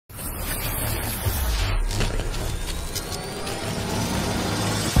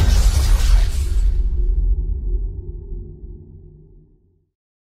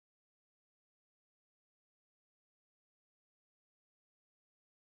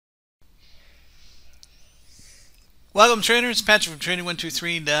Welcome traders, Patrick from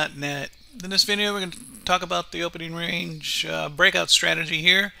Trading123.net. In this video we're going to talk about the opening range breakout strategy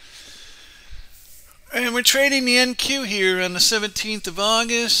here. And we're trading the NQ here on the 17th of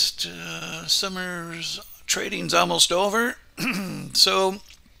August. Summer's trading's almost over. So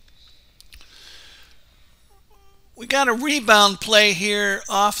we got a rebound play here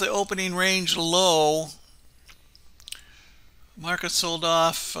off the opening range low. Market sold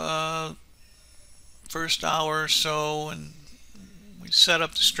off first hour or so, and we set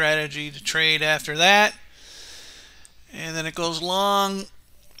up the strategy to trade after that, and then it goes long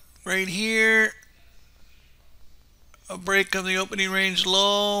right here, a break of the opening range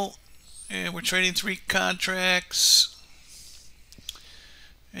low, and we're trading 3 contracts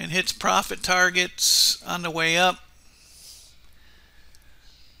and hits profit targets on the way up,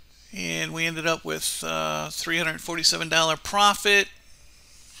 and we ended up with $347 profit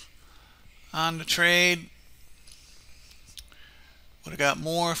on the trade. Would have got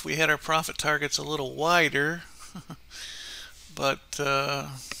more if we had our profit targets a little wider, but I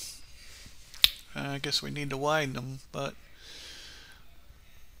guess we need to widen them. But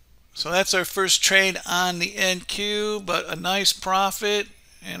so that's our first trade on the NQ, but a nice profit,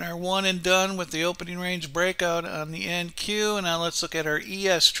 and our one and done with the opening range breakout on the NQ. And now let's look at our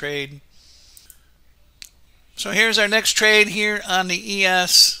ES trade. So here's our next trade here on the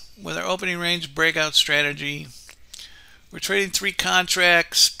ES with our opening range breakout strategy. We're trading 3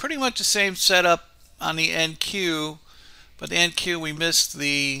 contracts, pretty much the same setup on the NQ, but the NQ we missed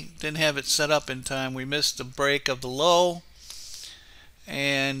didn't have it set up in time. We missed the break of the low,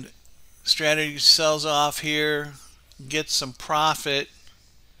 and strategy sells off here, gets some profit,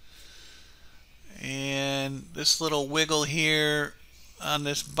 and this little wiggle here on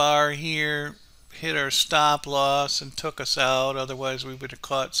this bar here hit our stop loss and took us out. Otherwise we would have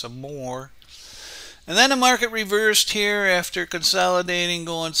caught some more. And then the market reversed here after consolidating,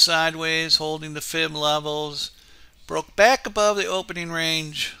 going sideways, holding the fib levels, broke back above the opening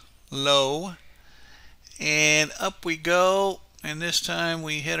range low, and up we go. And this time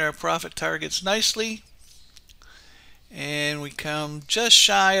we hit our profit targets nicely, and we come just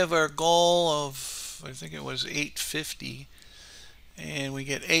shy of our goal of, I think it was 850, and we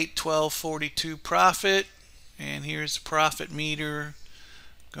get 812.42 profit. And here's the profit meter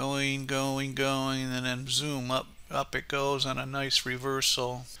going, and then zoom up it goes on a nice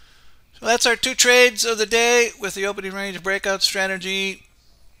reversal. So that's our 2 trades of the day with the opening range breakout strategy.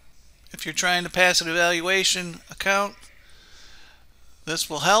 If you're trying to pass an evaluation account, this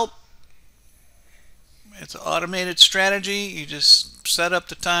will help. It's an automated strategy. You just set up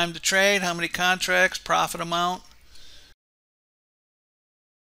the time to trade, how many contracts, profit amount,